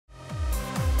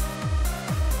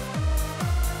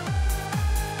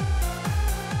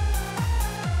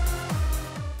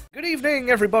evening,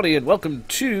 everybody, and welcome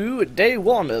to day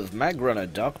one of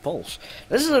Magrunner Dark Pulse.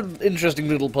 This is an interesting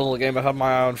little puzzle game. I've had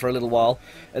my eye on for a little while,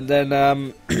 and then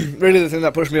really the thing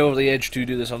that pushed me over the edge to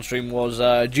do this on stream was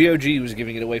GOG was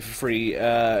giving it away for free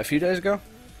a few days ago.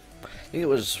 I think it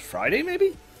was Friday,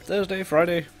 maybe? Thursday,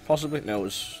 Friday, possibly? No, it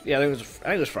was... yeah, I think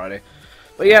it was Friday.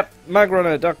 But yeah,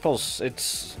 Magrunner Dark Pulse.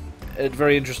 It's a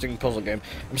very interesting puzzle game.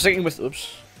 I'm sticking with...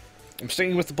 oops. I'm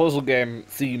sticking with the puzzle game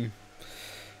theme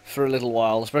for a little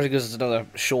while, especially because it's another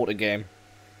shorter game.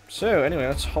 So, anyway,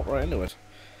 let's hop right into it.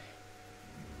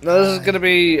 Now, this is going to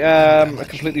be a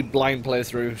completely blind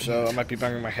playthrough, so I might be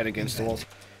banging my head against the wall.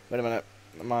 Wait a minute.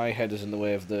 My head is in the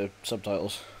way of the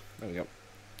subtitles. There we go.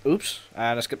 Oops,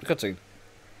 and I skipped the cutscene.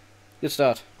 Good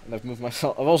start. And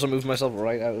I've also moved myself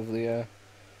right out of the,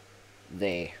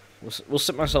 there. We'll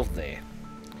sit myself there.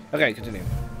 Okay, continue.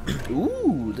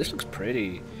 Ooh, this looks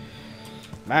pretty.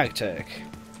 Magtech.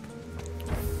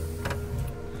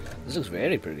 This looks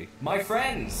very pretty. My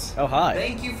friends! Oh, hi.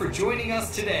 Thank you for joining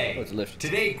us today. Oh, it's a lift.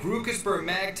 Today, Grukersburg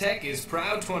Magtech is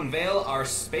proud to unveil our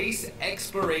space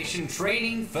exploration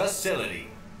training facility.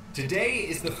 Today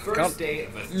is the first day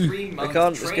of a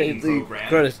 3-month training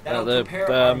program that'll prepare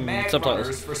our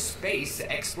Magrunners for space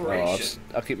exploration.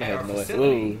 I'll keep my head in the way.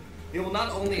 Whoa. They will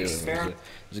not only experiment...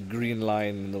 There's a green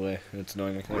line in the way. It's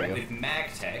annoying me. with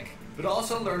Magtech, but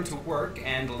also learn to work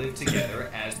and live together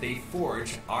as they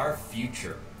forge our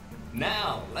future.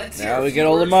 Now, let's hear we get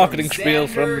all the marketing spiel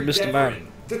from Mr. Man,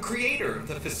 the creator of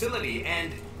the facility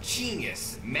and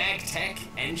genius Magtech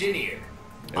engineer.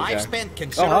 Okay. I've spent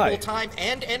considerable time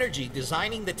and energy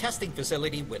designing the testing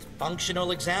facility with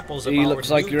functional examples of our new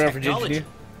technology.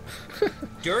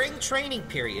 During training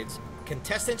periods,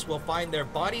 contestants will find their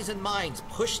bodies and minds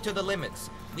pushed to the limits.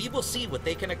 We will see what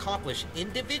they can accomplish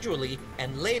individually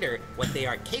and later what they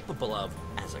are capable of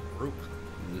as a group.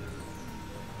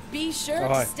 Be sure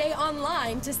to stay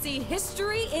online to see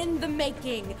History in the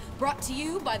Making, brought to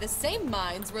you by the same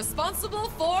minds responsible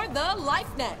for the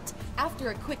LifeNet.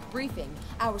 After a quick briefing,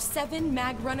 our 7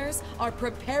 Magrunners are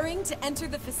preparing to enter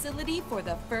the facility for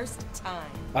the first time.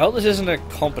 I hope this isn't a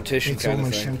competition it's kind of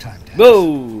almost thing. Showtime, Dad.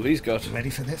 Whoa, he's got... ready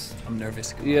for this? I'm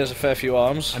nervous. He has a fair few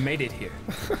arms. I made it here.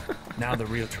 Now the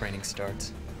real training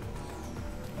starts.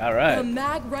 Alright. The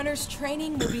Magrunners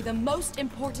training will be the most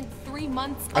important 3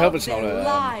 months I hope of it's not their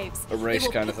lives. a race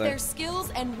kind of They will pit thing. their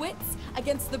skills and wits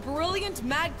against the brilliant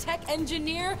Magtech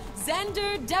engineer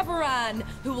Xander Deveran,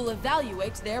 who will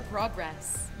evaluate their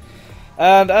progress.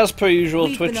 And as per usual,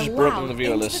 We've Twitch been has broken the allowed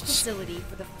viewer into lists. the facility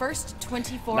for the first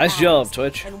 24 Nice hours, job,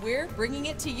 Twitch. and we're bringing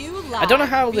it to you live. I don't know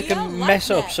how they via can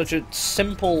mess up LifeNet. such a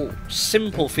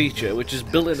simple feature, which is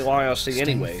built into IRC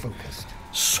anyway, Focused.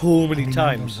 so many Remember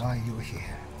times. why you were here.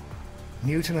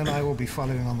 Newton and I will be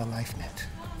following on the LifeNet.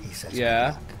 He says.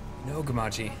 Yeah. No,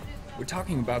 Gamaji. We're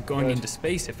talking about going into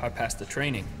space if I pass the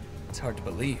training. It's hard to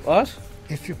believe. What?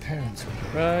 If your parents were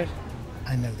here, Right.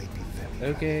 I know they'd be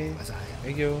very Okay. proud, as I am.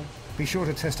 There you go. Be sure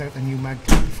to test out the new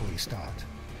Magtech before you start.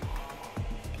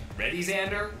 Ready,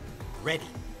 Xander? Ready.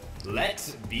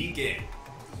 Let's begin.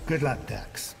 Good luck,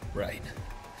 Dax. Right.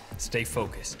 Stay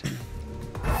focused.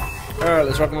 Alright,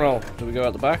 let's rock and roll. Do we go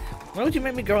out the back? Why would you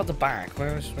make me go out the back? Why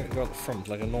don't you just make me go out the front,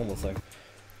 like a normal thing?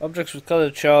 Objects with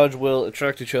coloured charge will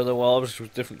attract each other, while objects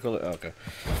with different colour... okay.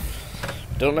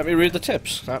 Don't let me read the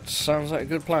tips. That sounds like a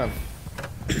good plan.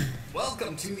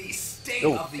 Welcome to the state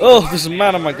Oh, of the oh, there's a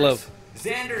man on my Magrunners. glove.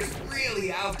 Xander's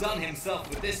really outdone himself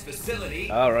with this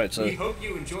facility. Alright, so... We hope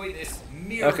you enjoy this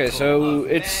miracle. okay, so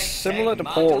of it's Magtech similar to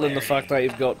Portal in the modularity. fact that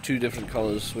you've got 2 different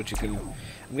colours, which you can...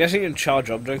 I'm guessing you can charge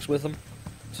objects with them.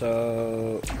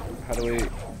 So... how do we...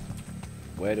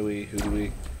 where do we... who do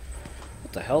we...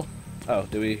 what the hell? Oh,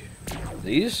 do we...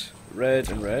 these? Red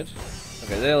and red.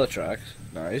 Okay, they'll attract.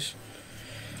 Nice.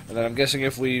 And then I'm guessing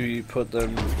if we put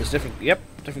them... there's different... yep,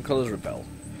 different colours repel.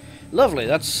 Lovely,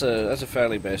 that's a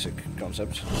fairly basic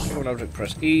concept. For an object,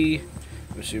 press E.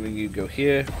 I'm assuming you go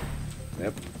here.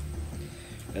 Yep.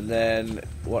 And then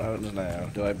what happens now?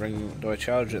 Do I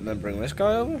charge it and then bring this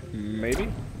guy over? Maybe.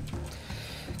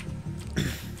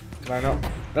 Can I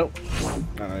not? Nope.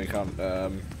 No, you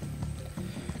can't.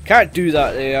 Can't do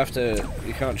that.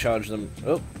 You can't charge them.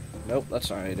 Oh, nope. That's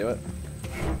not how you do it.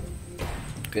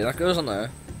 Okay, that goes on there.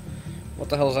 What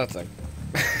the hell is that thing?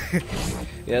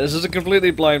 Yeah, this is a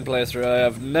completely blind playthrough. I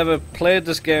have never played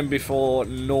this game before,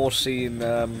 nor seen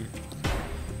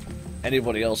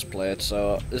anybody else play it,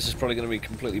 so this is probably going to be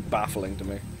completely baffling to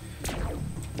me.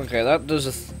 Okay, that does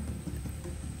a...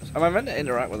 am I meant to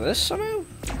interact with this somehow?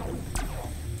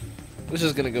 This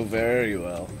is going to go very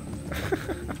well.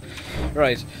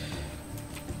 Right.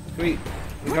 Can we...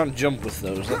 We can't jump with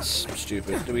those, that's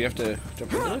stupid. Do we have to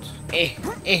jump into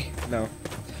it? No.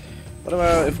 What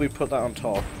about if we put that on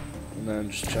top, and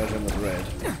then just charge them with red?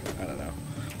 I don't know.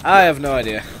 I have no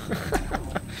idea.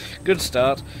 Good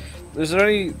start. Is there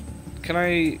any... Can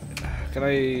I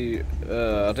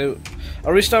do...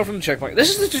 I'll restart from the checkpoint. This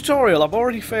is the tutorial, I'm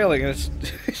already failing, and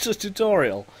it's a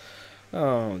tutorial.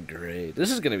 Oh, great.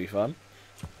 This is going to be fun.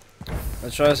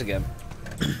 Let's try this again.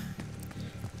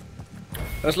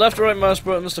 Press left or right mouse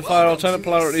buttons to fire alternate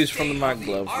polarities from the mag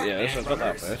glove. Yes, I've got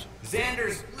that bit.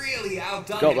 Xander's really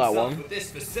outdone Got that one. with this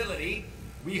facility.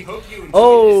 We hope you enjoy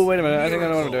Oh, wait a minute. I think I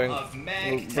know what I'm doing.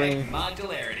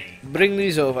 We'll bring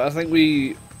these over. I think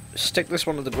we stick this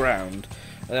one to the ground,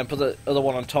 and then put the other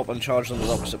one on top and charge them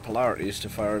with opposite polarities to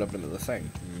fire it up into the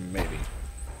thing. Maybe.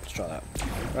 Let's try that.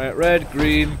 Right, red,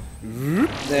 green.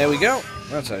 There we go.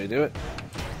 That's how you do it.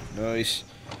 Nice.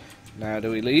 Now,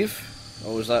 do we leave?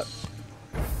 Or was that...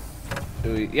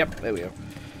 Do we... Yep, there we go.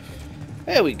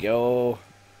 There we go.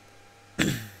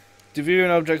 To view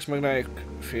an object's magnetic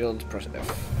field, press F.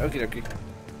 Okie dokie.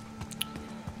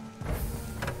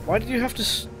 Why did you have to...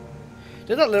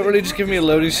 Did that literally just give me a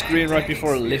loading screen right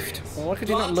before a lift? Well, why could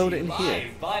you not load it in here?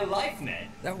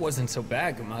 That wasn't so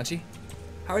bad, Gamaji.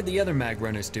 How are the other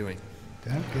Magrunners doing?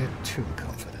 Don't get too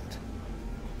confident.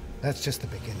 That's just the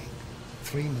beginning.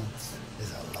 3 months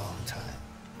is a long time.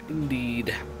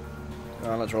 Indeed.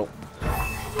 Let's roll.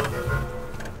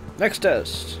 Next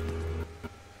test.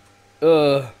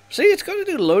 See, it's got to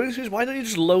do loading screens. Why don't you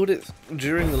just load it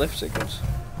during the lift sequence?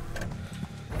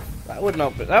 That would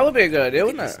not be. That would be a good idea,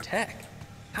 wouldn't it? Tech.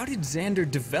 How did Xander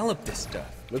develop this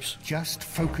stuff? Whoops. Just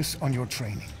focus on your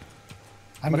training.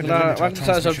 I'm going Magnetized to limit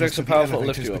our objects are transmissions powerful to to the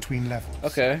lift you elevators up. between levels.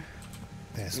 Okay.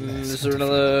 There's less Is there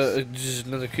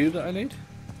another cube that I need?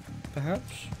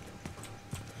 Perhaps.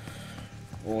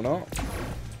 Or not?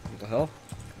 What the hell?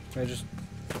 Can I just...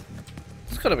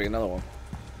 There's gotta be another one.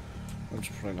 I'm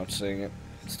just probably not seeing it.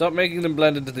 Stop making them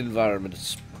blend into the environment.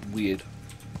 It's weird.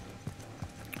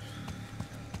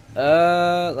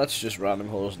 That's just random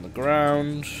holes in the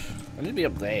ground. I need to be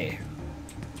up there.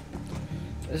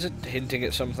 Is it hinting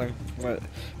at something? Right.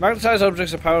 Magnetized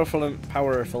objects are powerful enough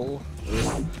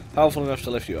to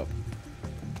lift you up.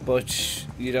 But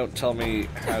you don't tell me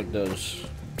how it does.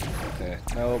 Okay.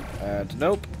 Nope. And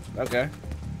nope. Okay.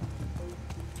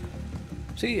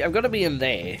 See, I've got to be in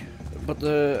there, but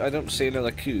I don't see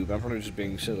another cube. I'm probably just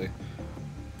being silly.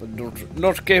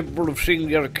 Not capable of seeing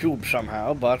the other cube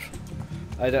somehow, but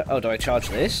I don't. Oh, do I charge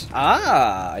this?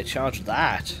 Ah, I charge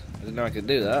that. I didn't know I could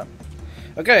do that.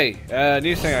 Okay,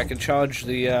 new thing. I can charge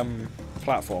the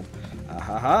platform.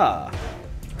 Ahaha.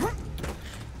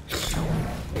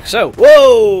 Like so.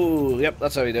 Whoa! Yep,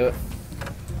 that's how you do it.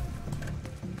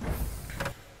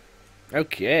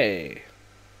 Okay.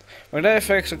 Magnetic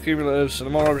effects are cumulative, so the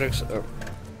more objects... Oh.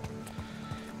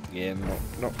 Yeah,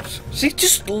 not... See,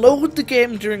 just load the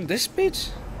game during this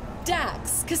bit?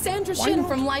 Dax, Cassandra Shin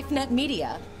from LifeNet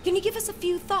Media. Can you give us a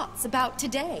few thoughts about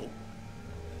today?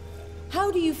 How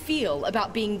do you feel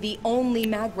about being the only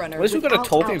Magrunner at least we've got a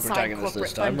talking protagonist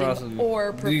this time, rather than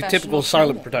the typical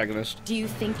silent protagonist. Do you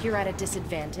think you're at a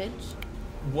disadvantage?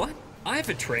 What? I have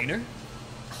a trainer?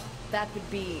 That would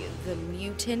be the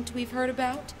mutant we've heard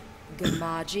about?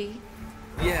 Gamaji?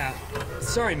 Yeah.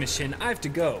 Sorry, Miss Shin, I have to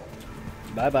go.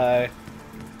 Bye-bye.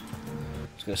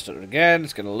 It's gonna start again,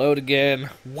 it's gonna load again.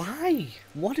 Why?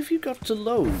 What have you got to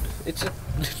load? It's a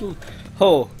little...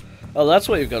 Oh, that's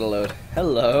what you've got to load.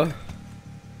 Hello.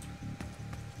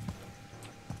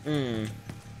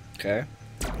 Okay.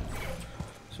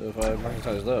 So if I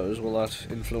magnetize those, will that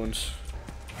influence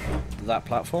that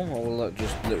platform, or will that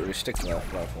just literally stick to that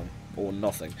platform? Or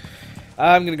nothing?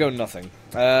 I'm gonna go nothing.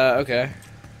 Okay.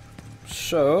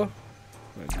 So...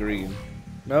 green.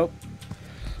 Nope.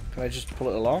 Can I just pull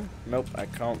it along? Nope, I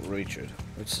can't reach it.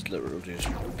 It's literally just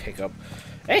pick up.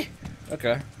 Hey!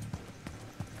 Okay.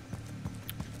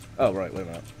 Oh, right, wait a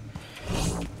minute.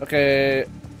 Okay,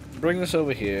 bring this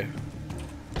over here.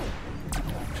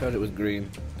 Charge it with green.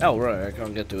 Oh, right, I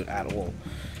can't get to it at all.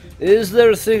 Is there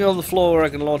a thing on the floor where I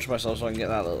can launch myself so I can get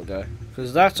that little guy?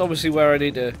 Because that's obviously where I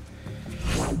need to...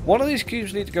 One of these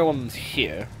cubes need to go on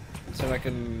here, so I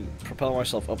can propel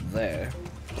myself up there.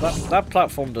 That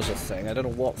platform does a thing. I don't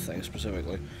know what thing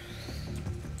specifically.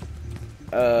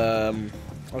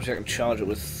 Obviously I can charge it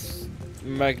with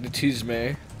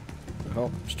magnetisme. Oh,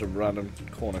 just a random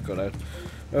corner cut out.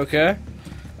 Okay.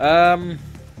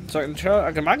 So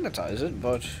I can magnetize it,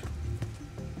 but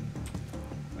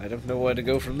I don't know where to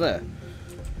go from there.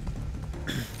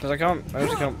 Because I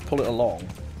actually can't pull it along.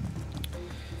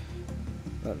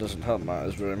 That doesn't help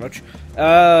matters very much.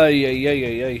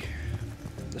 Yay.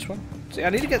 This one? See, I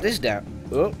need to get this down.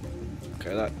 Oh,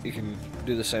 okay, that you can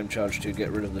do the same charge to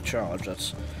get rid of the charge.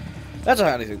 That's a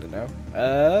handy thing to know.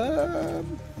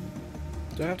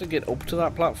 Do I have to get up to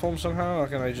that platform somehow, or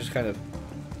can I just kind of...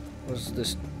 What does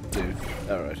this do?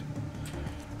 Alright.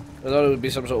 I thought it would be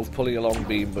some sort of pulling along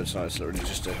beam, but it's not. It's literally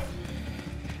just to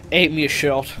aim me a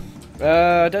shot.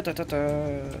 It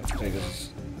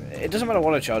doesn't matter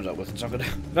what I charge that with. It's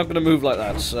not gonna move like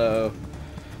that. So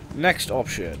next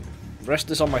option: rest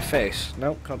this on my face.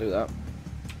 Nope, can't do that.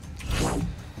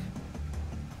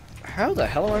 How the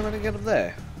hell am I meant to get up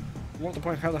there? What the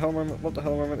point? What the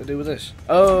hell am I meant to do with this?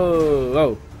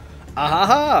 Oh,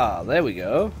 ahaha! There we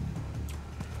go.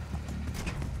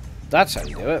 That's how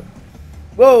you do it.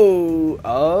 Whoa!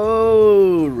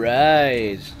 Oh,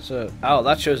 right. So, oh,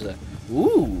 that shows the...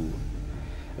 Ooh!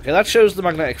 Okay, that shows the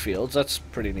magnetic fields. That's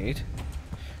pretty neat.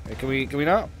 Okay, can we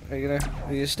not? Are you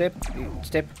gonna step?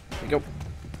 Step. There you go.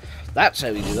 That's how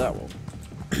you do that one.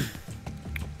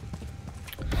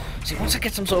 See, once I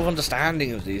get some sort of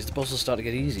understanding of these, the puzzles start to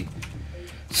get easy.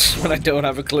 It's when I don't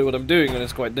have a clue what I'm doing, and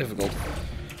it's quite difficult.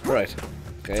 Right.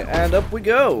 Okay, and up we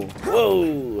go.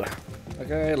 Whoa!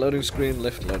 Okay, loading screen,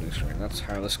 lift, loading screen. That's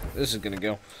how this is gonna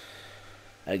go.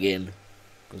 Again.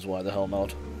 Because why the hell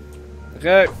not?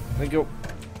 Okay, thank you.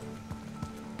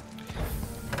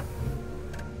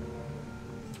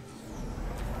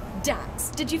 Dax,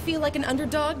 did you feel like an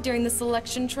underdog during the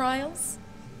selection trials?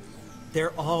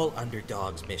 They're all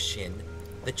underdogs, Miss Shin.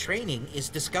 The training is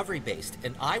discovery-based,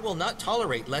 and I will not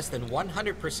tolerate less than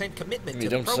 100% commitment to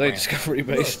the program. You don't say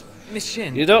discovery-based. Miss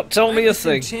Shin, you don't tell me a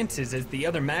thing. Same chances as the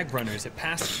other Magrunners at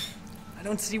passing. I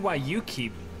don't see why you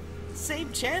keep...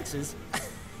 Same chances?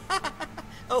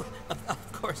 Oh,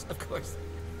 of course.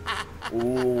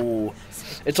 Ooh.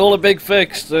 It's all a big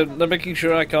fix. They're making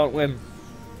sure I can't win.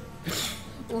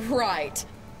 Right.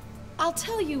 I'll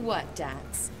tell you what,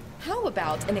 Dax. How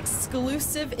about an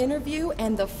exclusive interview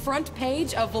and the front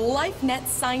page of LifeNet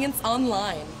Science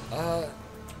Online?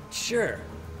 Sure.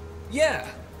 Yeah.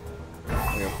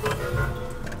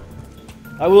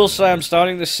 I will say I'm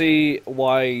starting to see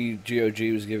why GOG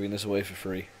was giving this away for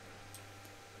free.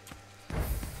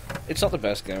 It's not the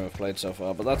best game I've played so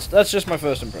far, but that's just my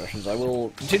first impressions. I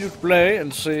will continue to play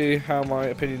and see how my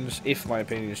opinions, if my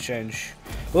opinions change.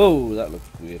 Oh, that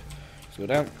looked weird. Let's go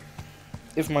down.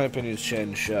 If my opinions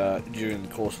change during the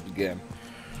course of the game.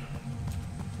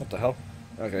 What the hell?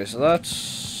 Okay, so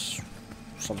that's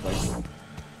something.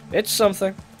 It's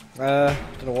something.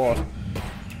 Don't know what.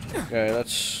 Okay,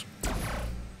 let's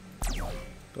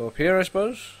go up here, I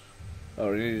suppose.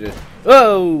 Oh, we need to.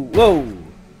 Whoa! Whoa!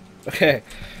 Okay.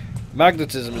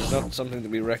 Magnetism is not something to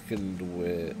be reckoned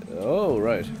with. Oh,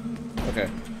 right. Okay.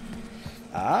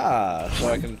 Ah, so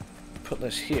I can put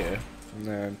this here, and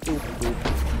then boop,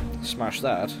 boop, smash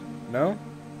that. No?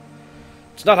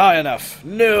 It's not high enough!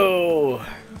 No!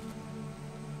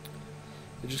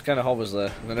 It just kind of hovers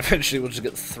there, and then eventually we'll just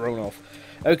get thrown off.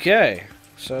 Okay,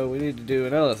 so we need to do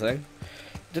another thing.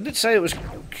 Did it say it was...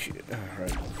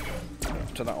 right.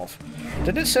 Turn that off.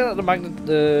 Did it say that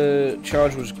the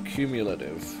charge was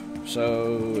cumulative?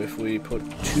 So if we put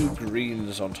 2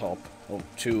 greens on top, or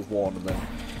 2 of one, and then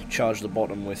charge the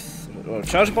bottom with... Well,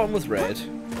 charge the bottom with red.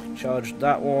 Charge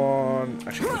that one...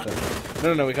 Actually,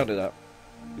 no, we can't do that.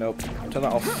 Nope. Turn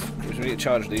that off. Because we need to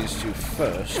charge these 2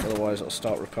 first, otherwise it'll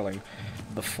start repelling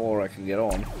before I can get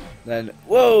on. Then,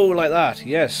 whoa, like that.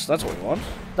 Yes, that's what we want.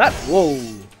 Whoa!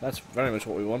 That's very much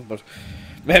what we want, but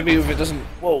maybe if it doesn't...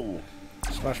 Whoa!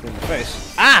 Smash me in the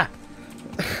face. Ah!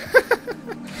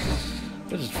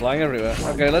 They're just flying everywhere.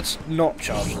 Okay, let's not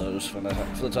charge those for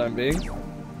the time being.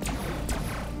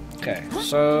 Okay,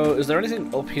 so is there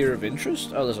anything up here of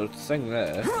interest? Oh, there's a thing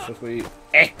there. So if we...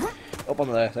 up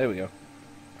on there we go.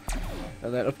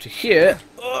 And then up to here.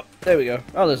 Oh, there we go.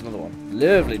 Oh, there's another one.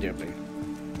 Lovely jubbly.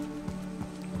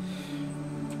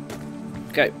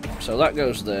 Okay, so that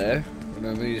goes there. And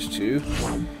then these 2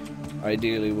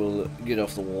 ideally will get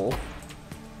off the wall.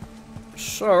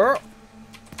 So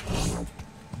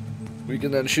we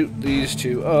can then shoot these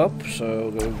 2 up.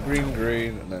 So go green,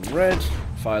 green, and then red.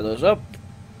 Fire those up.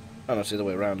 Oh, no, it's the other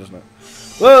way around, isn't it?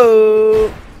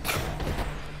 Whoa!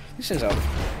 These things are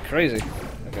crazy.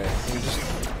 Okay, let me just...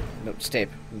 No, step.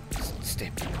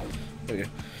 Step. There we go.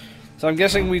 So I'm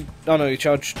guessing we... Oh no, you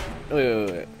charge...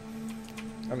 Wait.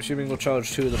 I'm assuming we'll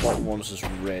charge 2 of the bottom ones as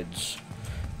reds.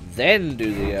 Then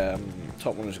do the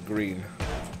top one as green.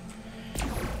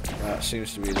 That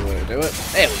seems to be the way to do it.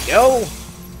 There we go!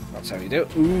 That's how you do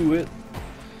it. Ooh, it.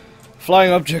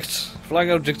 Flying objects. Flying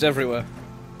objects everywhere.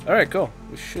 Alright, cool.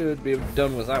 We should be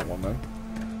done with that one then.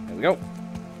 There we go.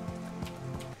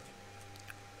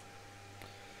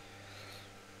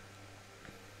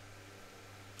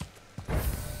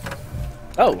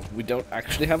 Oh, we don't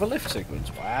actually have a lift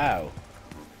sequence. Wow.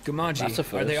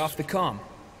 Gamaji, are they off the comm?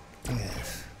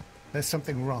 Yes. There's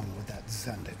something wrong with that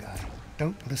Xander guy.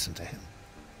 Don't listen to him.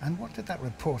 And what did that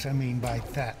reporter mean by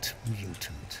that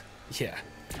mutant? Yeah,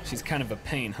 she's kind of a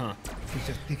pain, huh? She's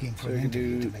just digging for So an we can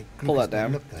interview do to make pull that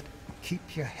down. look good.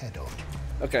 Keep your head on.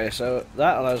 Okay, so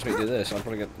that allows me to do this. I'll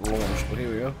probably get launched, but here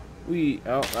we go.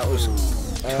 Oh, that was...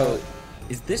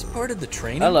 Is this part of the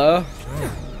training? hello.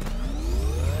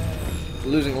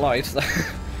 Losing light.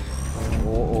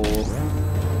 Uh-oh.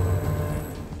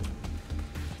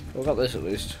 We got this at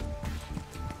least.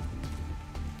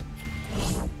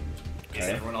 Is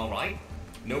everyone alright?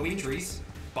 No injuries?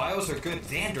 Bios are good.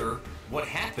 Xander, what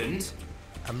happened?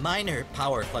 A minor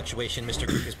power fluctuation, Mr.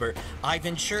 Krugisberg. I've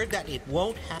ensured that it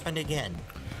won't happen again.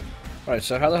 Right,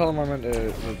 so how the hell am I meant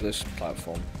to move this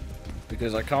platform?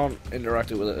 Because I can't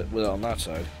interact with it on that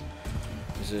side.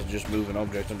 Is it just move an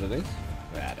object underneath?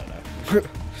 I don't know.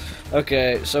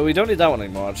 Okay, so we don't need that one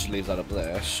anymore. I'll just leave that up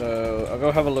there. So I'll go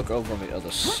have a look over on the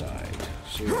other side.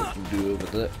 See what we can do over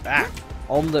there. Ah!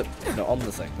 On the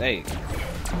thing. There you go.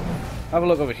 Have a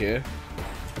look over here.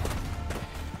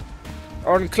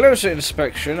 On closer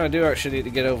inspection, I do actually need to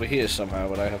get over here somehow,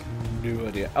 but I have no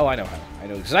idea. Oh, I know how. I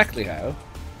know exactly how,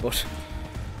 but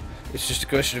it's just a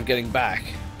question of getting back.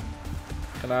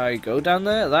 Can I go down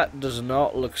there? That does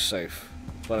not look safe,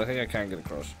 but I think I can get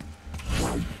across.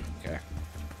 Okay.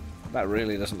 That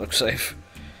really doesn't look safe.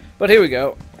 But here we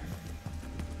go.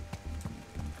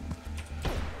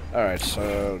 Alright,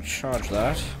 so charge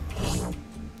that.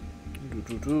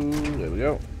 There we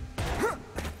go.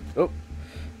 Oh.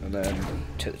 And then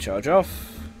take the charge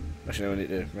off. Actually, no, we need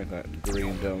to make that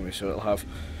green, don't we? So it'll have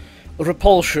a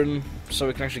repulsion, so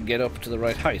we can actually get up to the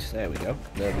right height. There we go.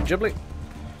 There we jibbly.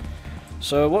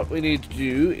 So what we need to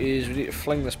do is we need to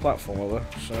fling this platform over.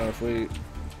 So if we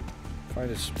find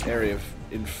this area of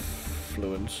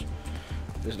influence,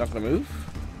 is it not going to move?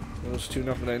 Those two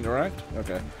not going to interact?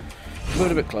 Okay. Move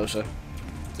it a bit closer.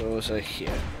 So we'll say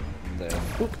here. There.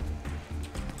 Oop.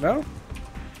 No?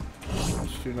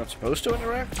 Those two not supposed to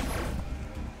interact?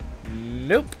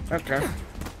 Nope. Okay.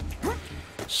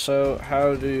 So,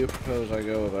 how do you propose I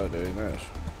go about doing this?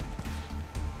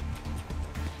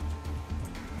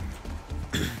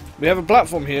 We have a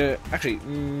platform here. Actually,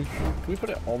 can we put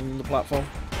it on the platform?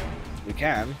 We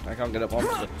can. I can't get up onto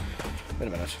the... Wait a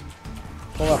minute.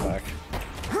 Pull that back.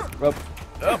 Up.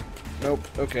 Up. Nope.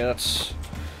 Okay, that's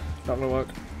not gonna work.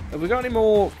 Have we got any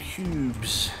more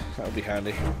cubes? That would be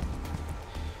handy.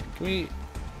 Can we...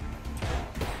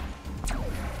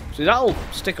 See, that'll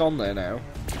stick on there now.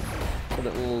 But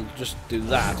it'll just do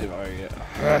that if I get...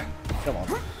 Come on.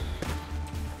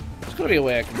 There's gotta be a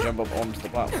way I can jump up onto the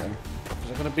platform. Is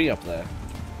it gonna be up there?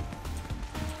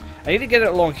 I need to get it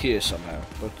along here somehow,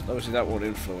 but obviously that won't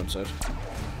influence it.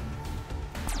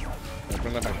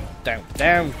 Bring that back down.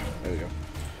 Down! There we go.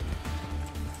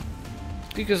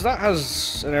 Because that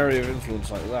has an area of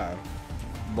influence like that,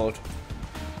 but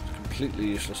it's completely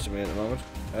useless to me at the moment.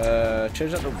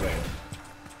 Change that to red.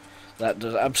 That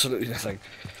does absolutely nothing.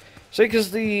 See,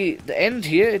 because the end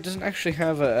here, it doesn't actually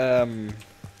have a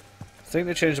thing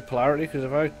to change the polarity, because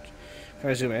if I... Can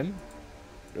I zoom in?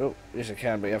 Oh, yes I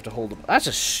can, but you have to hold the... That's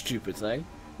a stupid thing.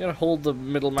 You gotta hold the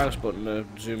middle mouse button to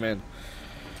zoom in.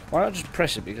 Why not just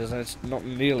press it, because then it's not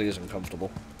nearly as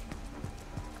uncomfortable.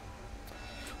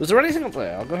 Was there anything up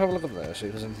there? I'll go have a look up there, see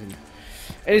if there's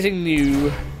anything new.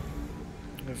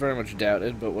 I very much doubt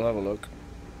it, but we'll have a look.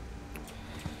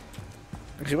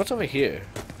 Actually, what's over here?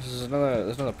 There's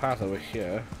another path over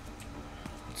here.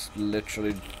 It's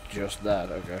literally just that,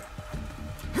 okay.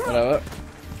 Whatever.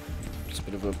 It's a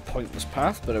bit of a pointless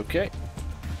path, but okay.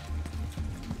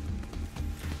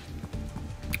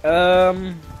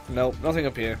 Nope, nothing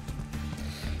up here.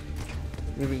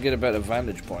 Maybe we can get a better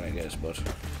vantage point, I guess, but...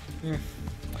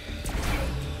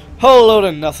 Whole load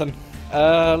of nothing.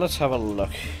 Let's have a look.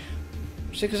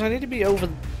 See, because I need to be over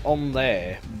on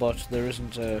there, but there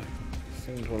isn't a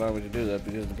thing to allow me to do that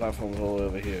because the platform is all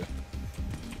over here.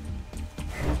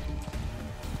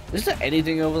 Is there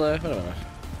anything over there? Wait a minute.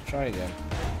 Try again.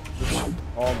 Oops.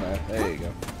 On there. There you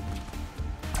go.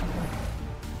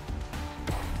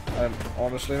 I'm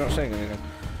honestly not seeing anything.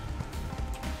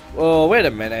 Oh, wait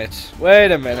a minute.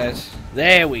 Wait a minute.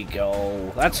 There we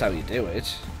go. That's how you do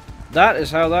it. That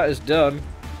is how that is done.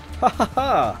 Ha ha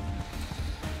ha.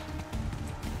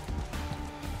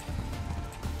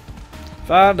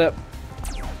 Found it.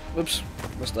 Whoops.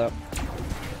 Missed that.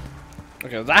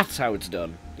 Okay, that's how it's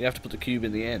done. You have to put the cube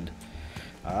in the end.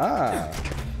 Ah.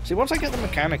 See, once I get the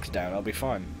mechanics down, I'll be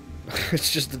fine.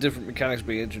 It's just the different mechanics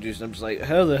being introduced, and I'm just like,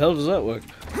 how the hell does that work?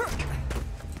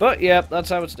 But, yeah, that's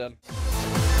how it's done.